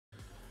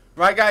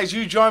Right guys,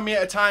 you join me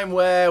at a time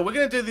where we're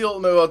going to do the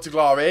ultimate road to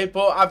glory,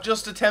 but I've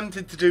just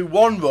attempted to do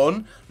one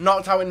run,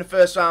 knocked out in the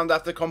first round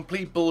after a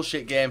complete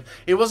bullshit game.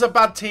 It was a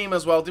bad team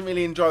as well, didn't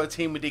really enjoy the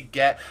team we did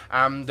get,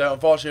 and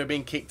unfortunately we're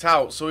being kicked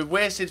out. So we've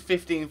wasted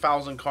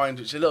 15,000 coins,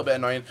 which is a little bit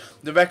annoying.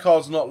 The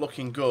record's not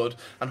looking good,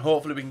 and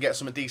hopefully we can get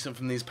something decent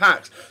from these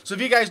packs. So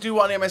if you guys do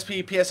want any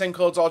MSP, PSN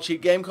codes, or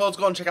cheap game codes,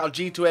 go and check out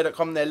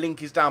g2a.com, their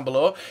link is down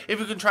below.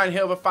 If we can try and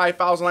hit over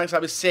 5,000 likes,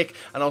 that'd be sick,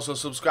 and also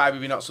subscribe if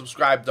you're not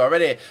subscribed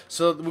already.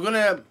 So we're going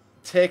to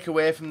take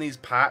away from these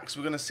packs.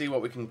 We're going to see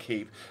what we can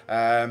keep.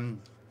 The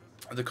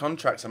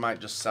contracts I might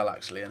just sell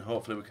actually, and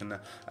hopefully we can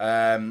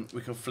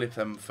flip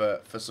them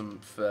for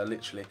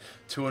literally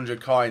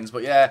 200 coins.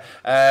 But yeah,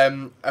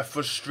 a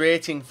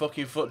frustrating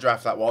fucking foot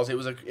draft that was. It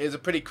was a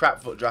pretty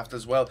crap foot draft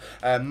as well.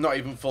 Not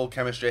even full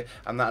chemistry,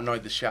 and that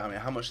annoyed the shit out of me.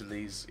 How much do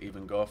these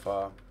even go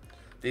for?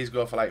 These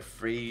go for like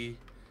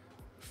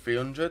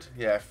 300.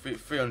 Yeah,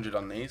 300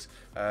 on these.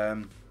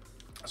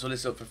 So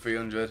this up for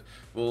 300.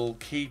 We'll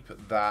keep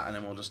that and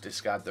then we'll just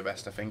discard the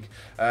rest, I think.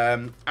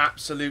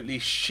 Absolutely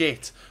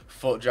shit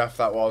foot draft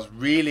that was.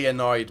 Really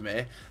annoyed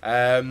me.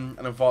 And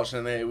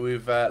unfortunately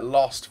we've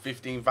lost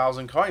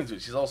 15,000 coins,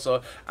 which is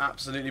also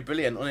absolutely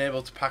brilliant.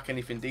 Unable to pack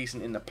anything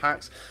decent in the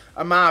packs.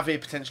 A Marvy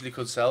potentially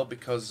could sell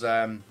because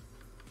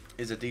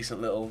is a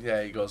decent little,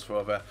 yeah, he goes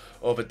for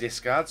over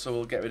discard, so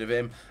we'll get rid of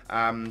him.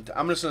 And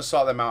I'm just going to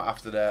sort them out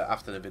after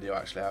the video.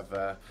 Actually,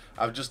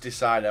 I've just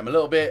decided I'm a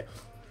little bit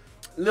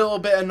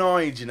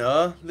annoyed, you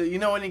know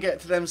when you get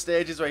to them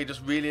stages where you're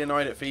just really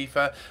annoyed at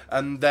FIFA,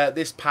 and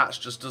this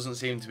patch just doesn't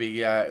seem to be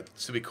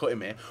cutting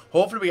me.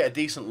 Hopefully we get a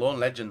decent lone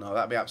legend though.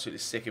 That'd be absolutely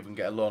sick if we can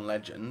get a lone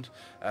legend.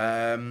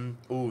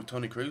 Ooh,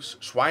 Tony Cruz,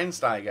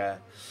 Schweinsteiger.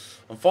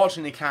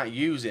 Unfortunately can't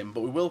use him, but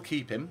we will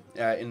keep him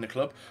in the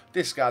club.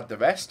 Discard the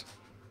rest.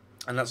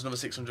 And that's another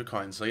 600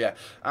 coins. So yeah,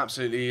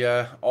 absolutely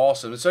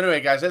awesome. So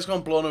anyway, guys, let's go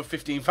and blow another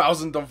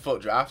 15,000 on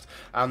foot draft.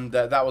 And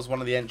that was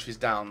one of the entries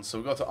down. So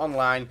we go to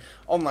online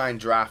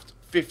draft,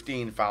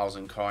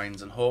 15,000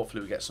 coins, and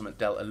hopefully we get something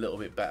dealt a little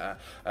bit better.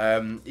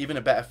 Even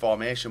a better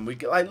formation. We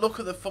get, like, look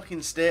at the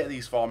fucking state of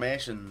these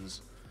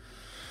formations.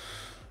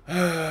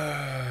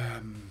 No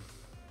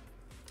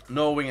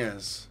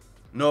wingers.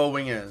 No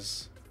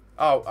wingers.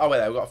 Oh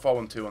wait, we've got a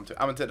 4-1-2-1-2.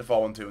 I'm gonna take the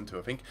 4-1-2-1-2,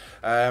 I think.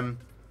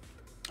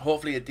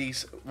 Hopefully a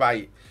decent...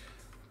 Right,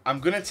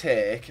 I'm going to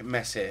take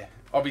Messi.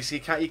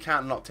 Obviously, you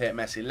can't not take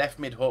Messi. Left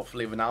mid,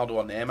 hopefully Ronaldo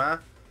or Neymar.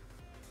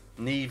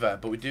 Neither,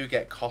 but we do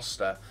get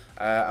Costa.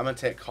 I'm going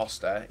to take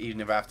Costa, even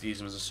if I have to use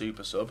him as a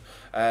super sub.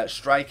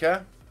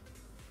 Striker.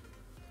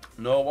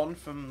 No one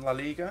from La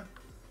Liga.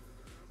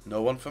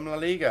 No one from La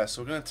Liga.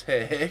 So we're going to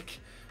take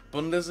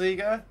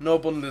Bundesliga. No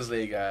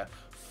Bundesliga.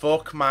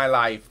 Fuck my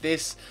life. The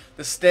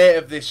state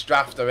of this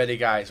draft already,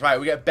 guys. Right,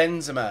 we get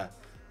Benzema.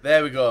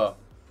 There we go.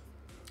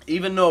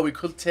 Even though we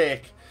could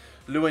take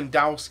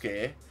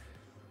Lewandowski,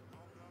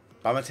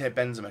 but I'm going to take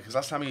Benzema, because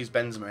last time I used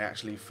Benzema, he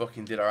actually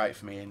fucking did alright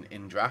for me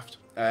in draft.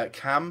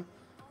 Cam,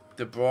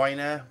 De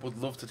Bruyne, would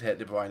love to take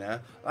De Bruyne.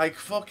 Like,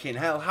 fucking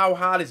hell, how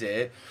hard is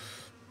it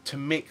to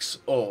mix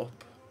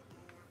up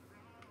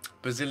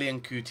Brazilian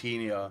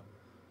Coutinho?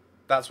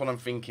 That's what I'm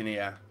thinking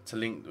here, to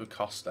link with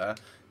Costa.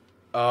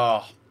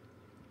 Oh,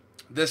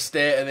 the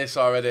state of this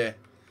already.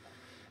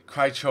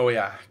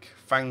 Krychowiak,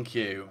 thank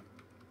you.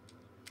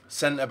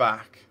 Centre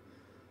back,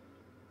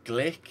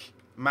 Glick,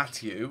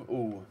 Matthew.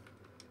 Ooh,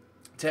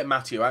 take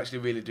Matthew. I actually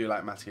really do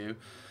like Matthew.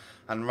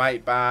 And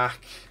right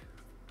back,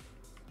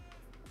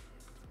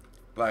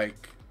 like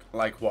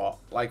what?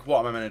 Like,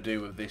 what am I meant to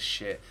do with this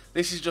shit?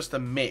 This is just a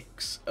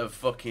mix of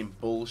fucking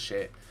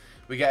bullshit.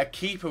 We get a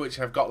keeper, which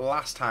I've got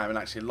last time and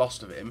actually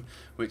lost of him,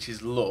 which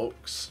is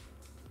Lux.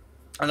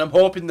 And I'm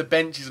hoping the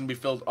bench is going to be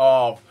filled.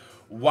 Oh,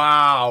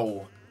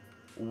 wow.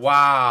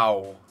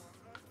 Wow.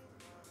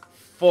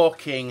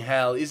 Fucking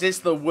hell. Is this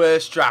the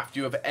worst draft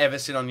you have ever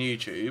seen on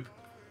YouTube?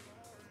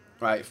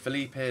 Right,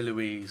 Felipe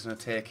Luis. I'm going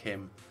to take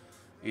him.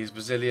 He's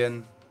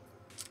Brazilian.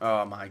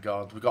 Oh my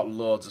god. We've got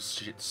loads of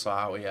shit to sort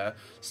out here.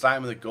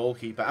 Starting with a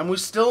goalkeeper. And we've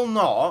still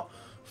not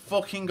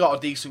fucking got a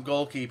decent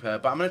goalkeeper.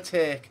 But I'm going to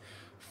take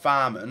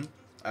Farman.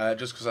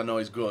 Just because I know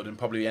he's good. And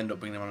probably end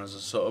up bringing him on as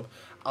a sub.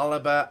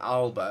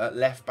 Alba.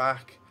 Left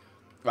back.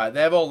 Right,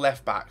 they're all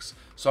left backs.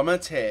 So I'm going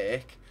to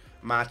take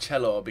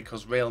Marcelo,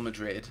 because Real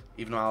Madrid,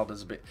 even though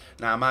Alba's a bit...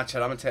 Nah,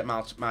 Marcelo, I'm going to take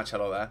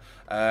Marcelo there.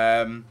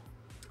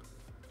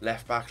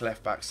 Left back,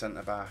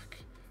 centre back,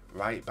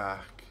 right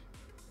back.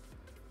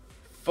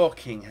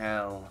 Fucking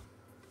hell.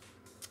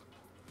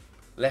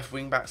 Left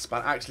wing back,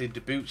 actually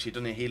Debuchy,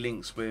 doesn't he? He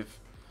links with...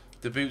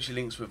 Debuchy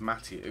links with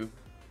Matthew,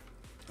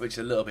 which is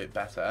a little bit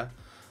better.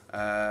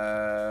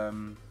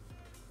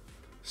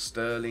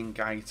 Sterling,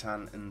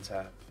 Gaitan, and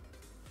Tep.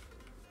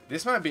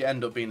 This might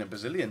end up being a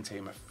Brazilian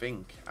team, I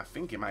think. I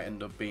think it might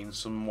end up being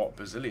somewhat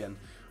Brazilian.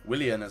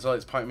 Willian as well.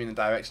 It's pointing me in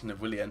the direction of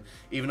Willian,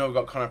 even though we've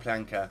got Conor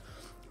Planka.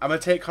 I'm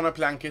going to take Conor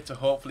Planka to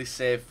hopefully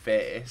save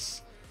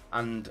face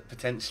and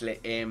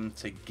potentially aim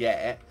to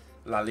get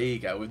La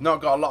Liga. We've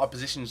not got a lot of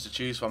positions to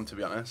choose from, to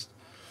be honest.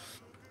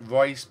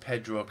 Royce,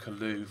 Pedro,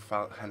 Kalu,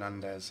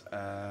 Hernandez.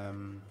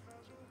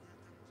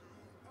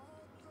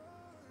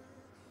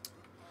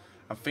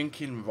 I'm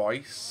thinking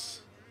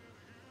Royce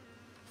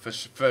for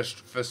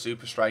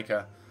super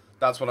striker.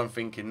 That's what I'm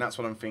thinking. That's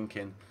what I'm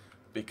thinking.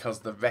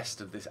 Because the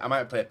rest of this, I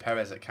might play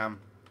Perez at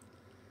cam.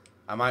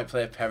 I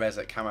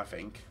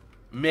think.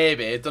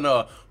 Maybe, I don't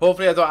know.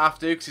 Hopefully I don't have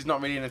to, because he's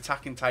not really an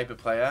attacking type of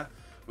player.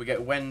 We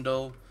get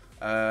Wendell,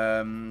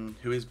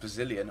 who is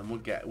Brazilian and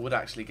would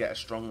actually get a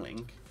strong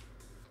link.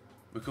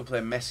 We could play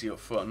Messi up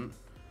front.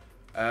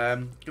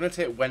 Gonna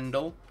take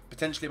Wendell.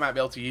 Potentially might be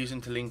able to use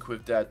him to link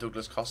with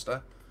Douglas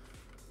Costa.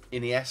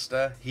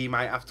 Iniesta, he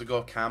might have to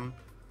go cam.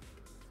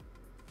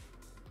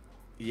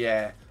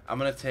 Yeah, I'm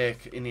gonna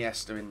take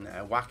Iniesta in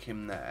there, whack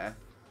him there,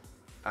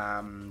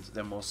 and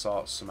then we'll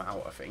sort some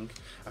out. I think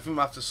we'll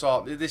have to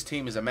sort. This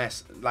team is a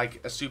mess.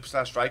 Like a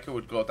superstar striker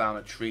would go down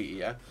a tree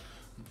here.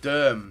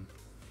 Durm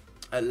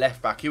at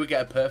left back, he would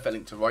get a perfect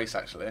link to Royce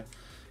actually,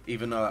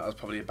 even though that was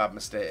probably a bad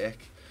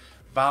mistake.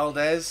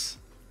 Valdez,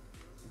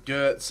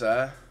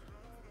 Goetze.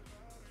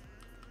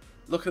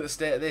 Look at the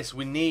state of this.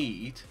 We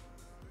need.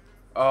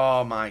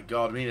 Oh my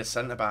god, we need a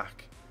centre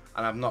back,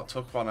 and I've not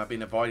took one. I've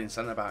been avoiding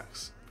centre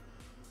backs.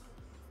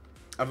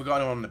 Have we got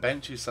anyone on the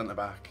bench who's centre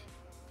back?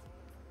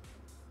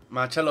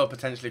 Marcelo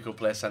potentially could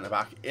play centre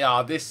back.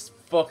 Yeah,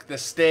 fuck the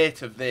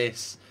state of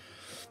this.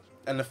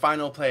 And the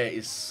final player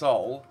is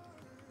Sol.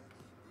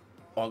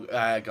 Or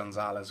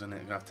Gonzalez, isn't it?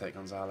 I'm going to have to take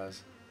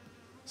Gonzalez.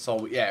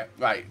 So, yeah,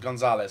 right,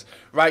 Gonzalez.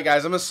 Right,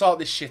 guys, I'm going to sort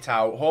this shit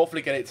out.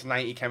 Hopefully get it to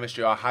 90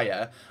 chemistry or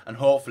higher. And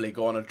hopefully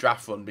go on a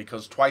draft run,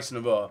 because twice in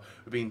a row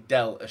we've been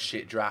dealt a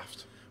shit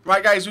draft.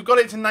 Right, guys, we've got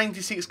it to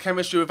 96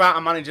 chemistry without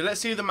a manager.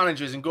 Let's see who the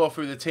manager is and go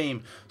through the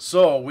team.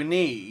 So, we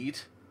need...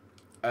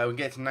 we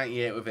get to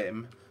 98 with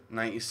him.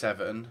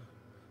 97,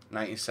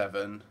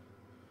 97,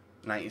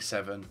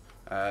 97,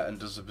 and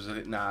does the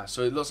Brazilian... Nah,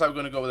 so it looks like we're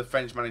going to go with a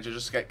French manager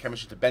just to get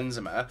chemistry to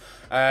Benzema.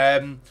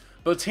 But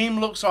the team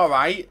looks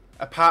alright,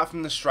 apart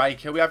from the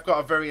striker. We have got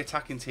a very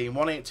attacking team,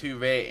 182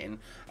 rating.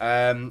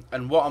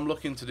 And what I'm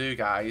looking to do,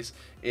 guys,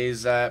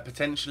 is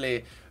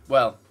potentially...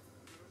 Well,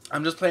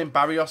 I'm just playing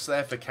Barrios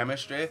there for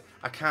chemistry.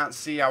 I can't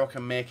see how I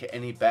can make it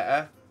any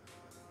better.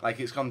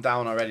 Like, it's gone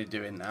down already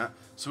doing that.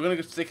 So we're going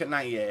to stick at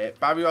 98.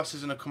 Barrios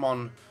is going to come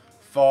on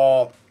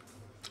for...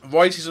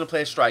 Royce is going to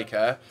play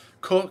striker.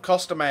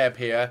 Costa may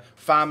appear.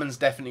 Farman's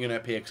definitely going to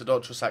appear, because I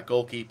don't trust that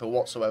goalkeeper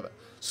whatsoever.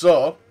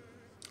 So...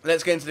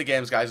 let's get into the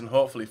games, guys, and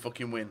hopefully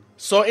fucking win.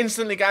 So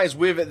instantly, guys,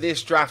 with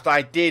this draft,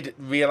 I did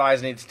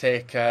realise I need to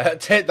take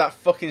take that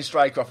fucking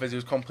striker off, as he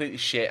was completely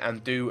shit,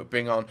 and do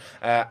bring on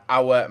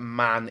our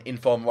man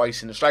Inform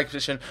Royce in the striker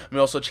position. And we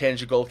also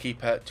changed the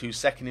goalkeeper to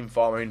second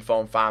Informer,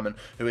 Inform Farman,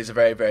 who is a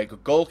very, very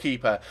good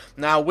goalkeeper.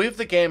 Now, with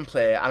the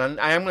gameplay, and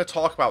I am going to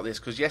talk about this,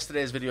 because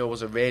yesterday's video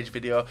was a rage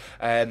video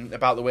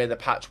about the way the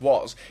patch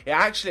was. It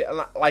actually,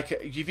 like,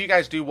 if you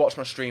guys do watch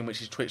my stream,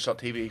 which is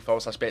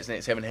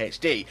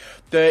twitch.tv/Bates87HD,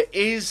 there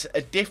is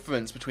a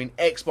difference between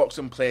Xbox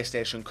and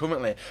PlayStation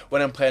currently.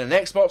 When I'm playing an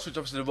Xbox, which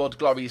obviously the Road to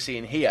Glory you're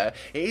seeing here,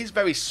 it is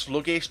very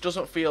sluggish,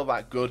 doesn't feel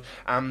that good,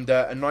 and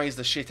annoys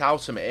the shit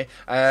out of me.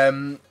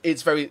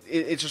 It's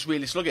just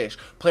really sluggish.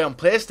 Play on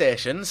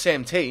PlayStation,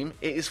 same team,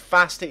 it is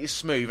fast, it is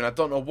smooth, and I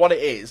don't know what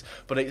it is,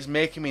 but it's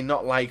making me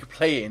not like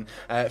playing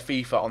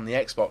FIFA on the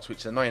Xbox, which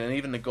is annoying, and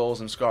even the goals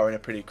I'm scoring are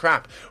pretty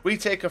crap. We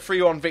take a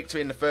 3-1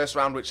 victory in the first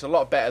round, which is a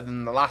lot better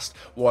than the last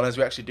one, as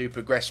we actually do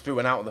progress through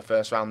and out of the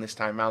first round this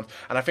time round,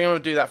 and I think I'm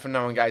going to do that from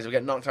now on, guys. If we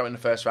get knocked out in the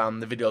first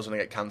round, the video's going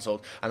to get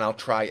cancelled, and I'll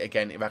try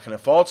again if I can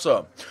afford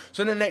so.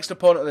 So in the next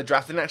opponent of the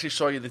draft, I didn't actually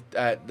show you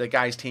the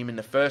guy's team in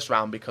the first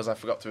round because I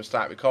forgot to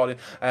start recording,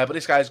 but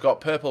this guy's got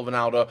Purple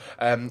Ronaldo,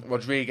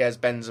 Rodriguez,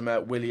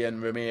 Benzema,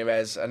 Willian,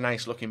 Ramirez, a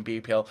nice looking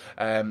BPL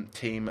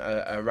team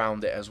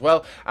around it as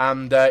well,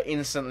 and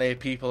instantly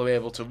people are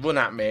able to run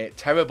at me,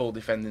 terrible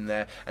defending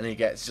there, and he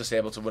gets just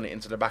able to run it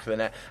into the back of the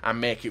net and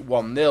make it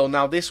 1-0.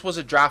 Now this was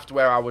a draft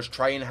where I was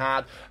trying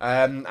hard,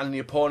 and the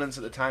opponents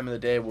at the time of the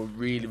day were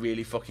really,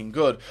 really fucking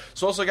good.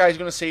 So also, guys, you're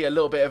going to see a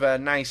little bit of a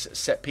nice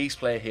set piece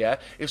play here.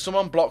 If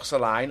someone blocks the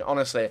line,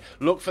 honestly,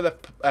 look for the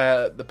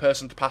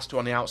person to pass to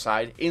on the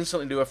outside,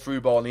 instantly do a through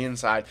ball on the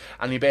inside,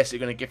 and you're basically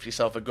going to gift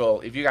yourself a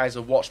goal. If you guys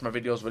have watched my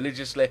videos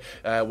religiously,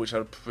 which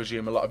I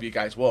presume a lot of you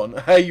guys won't,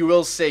 you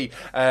will see...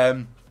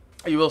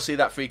 you will see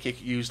that free kick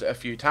used a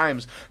few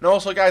times. And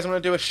also, guys, I'm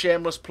going to do a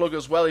shameless plug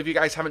as well. If you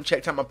guys haven't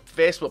checked out my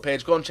Facebook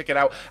page, go and check it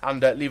out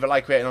and leave a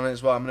like rating on it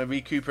as well. I'm going to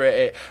recuperate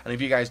it, and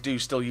if you guys do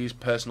still use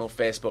personal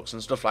Facebooks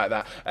and stuff like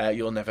that,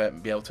 you'll never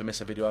be able to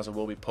miss a video, as I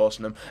will be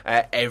posting them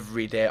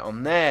every day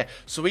on there.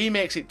 So he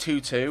makes it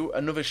 2-2,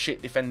 another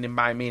shit defending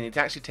by me, and it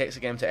actually takes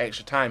the game to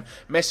extra time.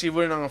 Messi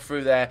running on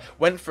through there,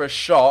 went for a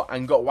shot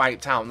and got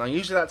wiped out. Now,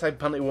 usually that type of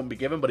penalty wouldn't be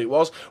given, but it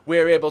was. We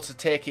were able to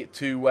take it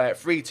to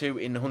 3-2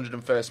 in the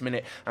 101st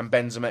minute, and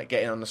Benzema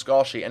getting on the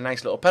score sheet. A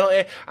nice little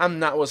penalty,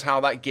 and that was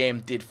how that game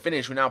did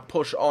finish. We now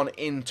push on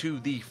into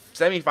the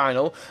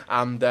semi-final,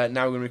 and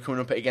now we're going to be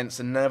coming up against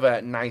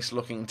another nice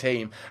looking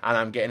team, and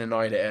I'm getting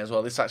annoyed at it as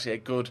well. This is actually a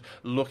good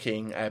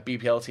looking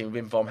BPL team with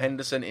inform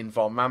Henderson,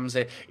 inform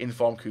Ramsey,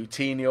 inform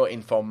Coutinho,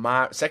 inform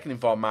second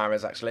inform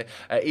Mahrez actually,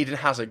 Eden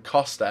Hazard,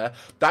 Costa.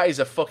 That is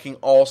a fucking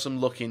awesome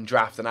looking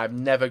draft, and I've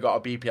never got a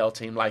BPL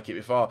team like it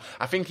before.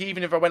 I think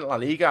even if I went La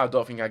Liga, I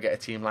don't think I'd get a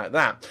team like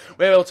that.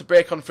 We were able to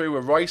break on through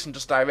with Royce and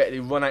just directly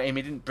run at him.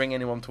 He didn't bring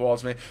anyone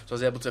towards me, so I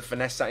was able to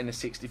finesse that in the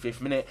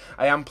 65th minute.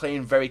 I am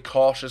playing very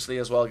cautiously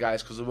as well,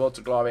 guys, because the road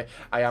to glory,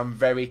 I am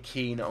very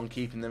keen on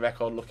keeping the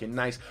record looking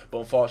nice, but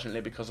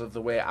unfortunately, because of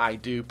the way I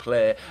do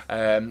play,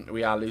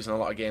 we are losing a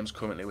lot of games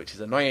currently, which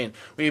is annoying.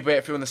 We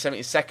break through in the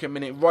 72nd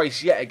minute.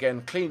 Royce, yet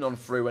again, clean on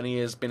through, and he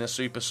has been a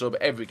super sub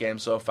every game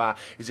so far.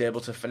 He's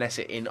able to finesse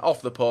it in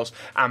off the post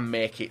and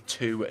make it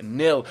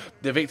 2-0.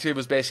 The victory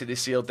was basically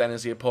sealed then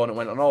as the opponent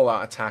went on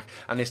all-out attack,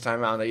 and this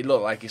time around, it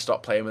looked like he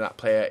stopped playing with that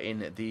player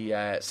in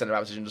the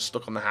centre-back position, just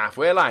stuck on the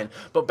halfway line.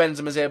 But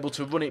Benzema's able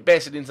to run it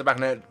basically into the back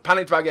of the net,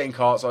 panicked about getting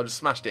caught, so I just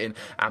smashed it in,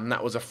 and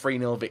that was a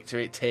 3-0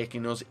 victory,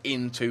 taking us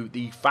into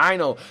the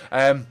final.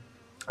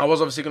 I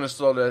was obviously going to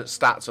store the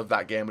stats of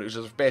that game, but it was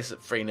just a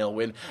basic 3-0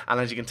 win. And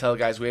as you can tell,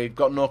 guys, we've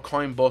got no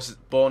coin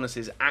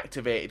bonuses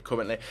activated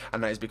currently,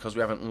 and that is because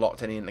we haven't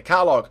unlocked any in the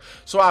catalogue.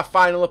 So our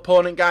final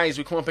opponent, guys,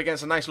 we come up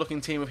against a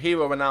nice-looking team of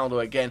Hero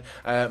Ronaldo again.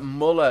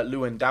 Muller,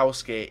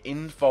 Lewandowski,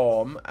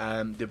 Inform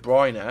De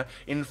Bruyne,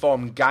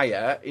 Inform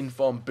Gaia,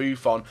 Inform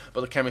Buffon,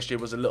 but the chemistry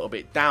was a little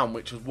bit down,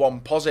 which was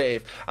one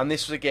positive. And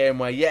this was a game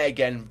where, yet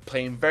again,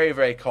 playing very,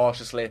 very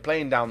cautiously,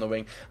 playing down the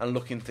wing and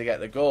looking to get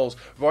the goals.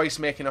 Royce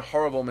making a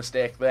horrible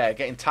mistake there,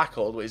 getting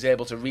tackled, but he's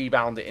able to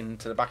rebound it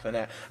into the back of the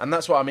net. And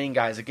that's what I mean,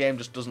 guys. The game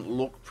just doesn't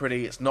look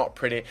pretty. It's not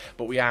pretty,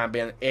 but we are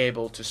being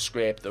able to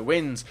scrape the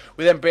wins.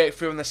 We then break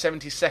through in the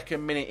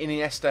 72nd minute.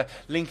 Iniesta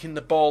linking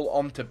the ball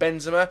onto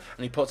Benzema,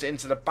 and he puts it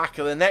into the back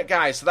of the net,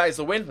 guys. So that is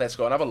the win. Let's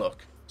go and have a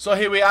look. So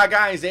here we are,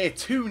 guys, a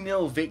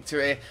 2-0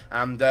 victory,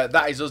 and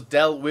that is us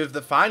dealt with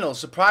the final.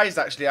 Surprised,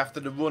 actually, after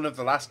the run of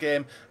the last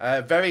game.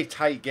 Very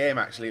tight game,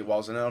 actually, it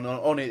was, and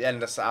only at the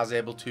end I was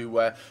able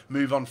to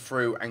move on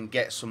through and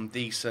get some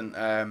decent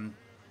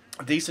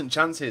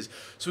chances.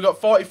 So we got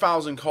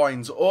 40,000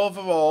 coins.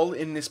 Overall,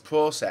 in this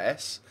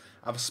process,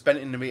 I've spent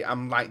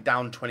I'm like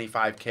down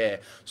 25k.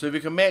 So if we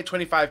can make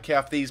 25k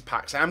off these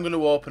packs, I'm going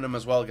to open them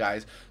as well,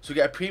 guys. So we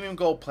get a premium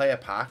gold player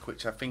pack,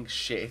 which I think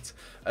shit,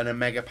 and a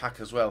mega pack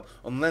as well.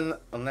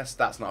 Unless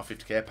that's not a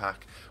 50k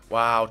pack.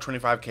 Wow,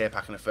 25k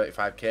pack and a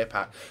 35k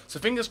pack.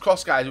 So fingers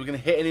crossed, guys, we're going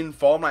to hit an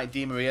inform like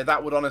Di Maria.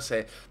 That would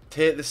honestly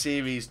take the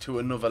series to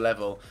another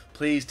level.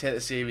 Please take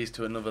the series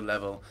to another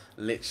level.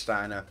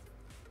 Lichtsteiner.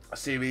 Our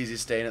series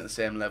is staying at the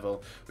same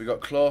level. We got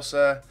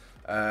closer.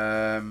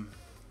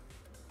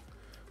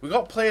 We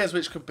got players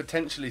which could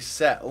potentially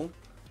sell,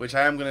 which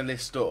I am going to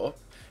list up.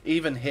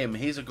 Even him,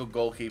 he's a good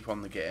goalkeeper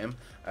on the game.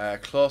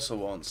 Closer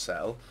won't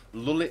sell.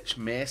 Lulic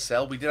may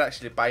sell. We did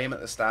actually buy him at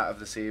the start of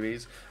the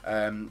series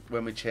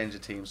when we changed the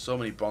team. So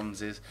many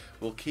bronzes.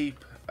 We'll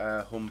keep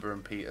Humber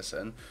and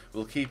Peterson.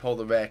 We'll keep all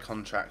the rare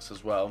contracts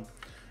as well.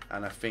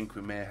 And I think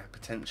we may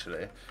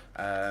potentially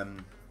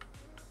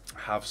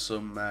have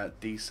some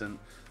decent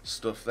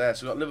stuff there.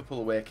 So we've got Liverpool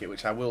away kit,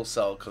 which I will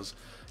sell because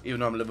even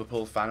though I'm a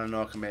Liverpool fan, I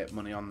know I can make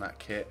money on that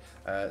kit.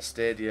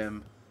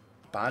 Stadium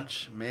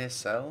badge may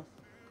sell.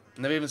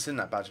 Never even seen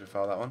that badge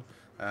before, that one.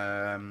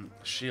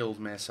 Shield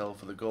may sell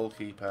for the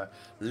goalkeeper.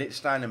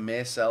 Lichtsteiner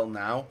may sell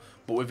now,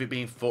 but with it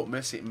being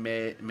Footmas, it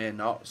may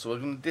not. So we're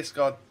going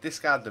to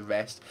discard the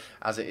rest,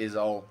 as it is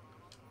all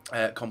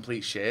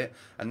complete shit.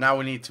 And now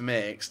we need to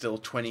make still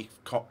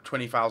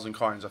 20,000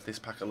 coins off this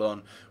pack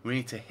alone. We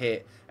need to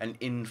hit an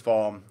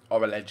inform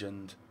or a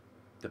legend.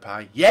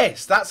 Depay.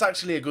 Yes, that's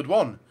actually a good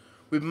one.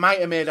 We might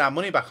have made our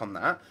money back on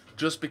that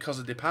just because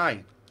of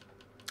Depay.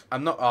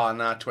 I'm not... Oh,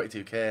 nah,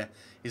 22k.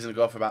 He's going to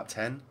go for about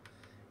 10.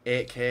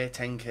 8k,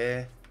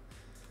 10k.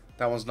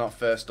 That one's not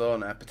first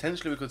owner.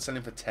 Potentially we could sell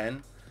him for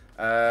 10.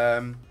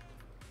 But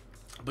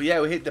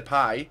yeah, we hit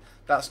Depay.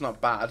 That's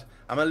not bad.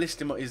 I'm going to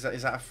list him up. Is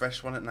that a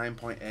fresh one at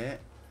 9.8?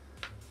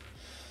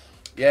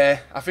 Yeah,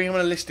 I think I'm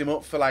going to list him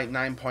up for like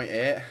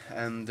 9.8.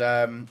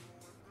 And...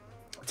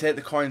 take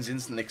the coins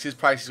instantly because his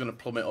price is going to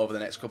plummet over the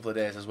next couple of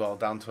days as well,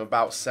 down to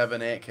about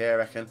 7, 8k I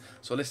reckon.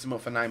 So I'll list him up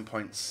for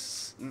 9.6,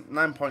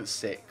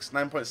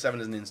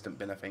 9.7 is an instant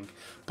bin, I think.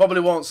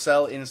 Probably won't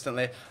sell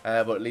instantly,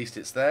 but at least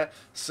it's there.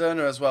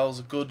 Cerner as well is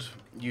a good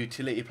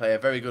utility player,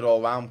 very good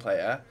all-round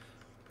player.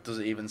 Does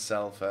it even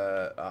sell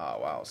for... Oh,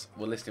 wow.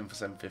 We'll list him for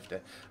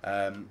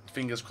 750.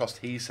 Fingers crossed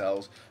he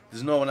sells.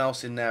 There's no one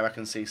else in there I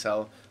can see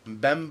sell.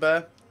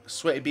 Mbemba,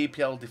 sweaty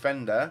BPL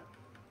defender.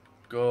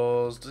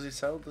 Goes, does he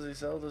sell? Does he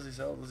sell? Does he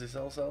sell? Does he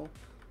sell?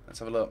 Let's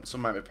have a look.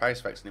 Some might be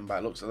price flexing him by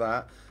the looks of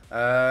that.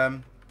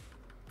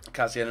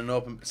 Can't see an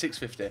open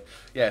 650.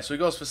 Yeah, so he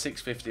goes for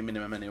 650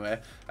 minimum anyway.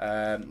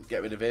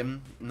 Get rid of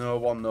him. No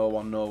one, no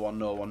one, no one,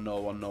 no one, no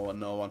one, no one,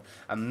 no one.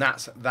 And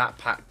that's that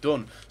pack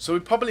done. So we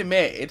probably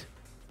made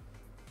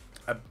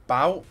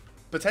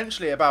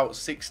potentially about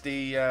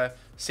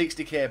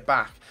 60k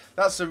back.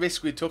 that's the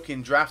risk we took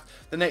in draft.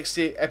 The next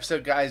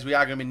episode, guys, we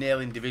are going to be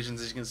nailing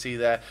divisions, as you can see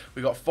there.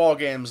 We've got 4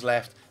 games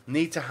left.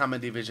 Need to hammer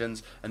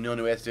divisions, and the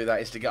only way to do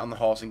that is to get on the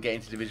horse and get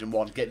into Division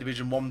 1. Get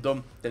Division 1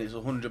 done, then it's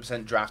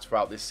 100% draft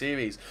throughout this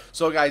series.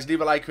 So guys, leave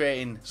a like,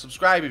 rating,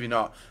 subscribe if you're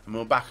not, and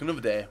we'll be back another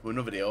day with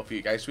another video for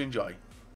you guys to enjoy.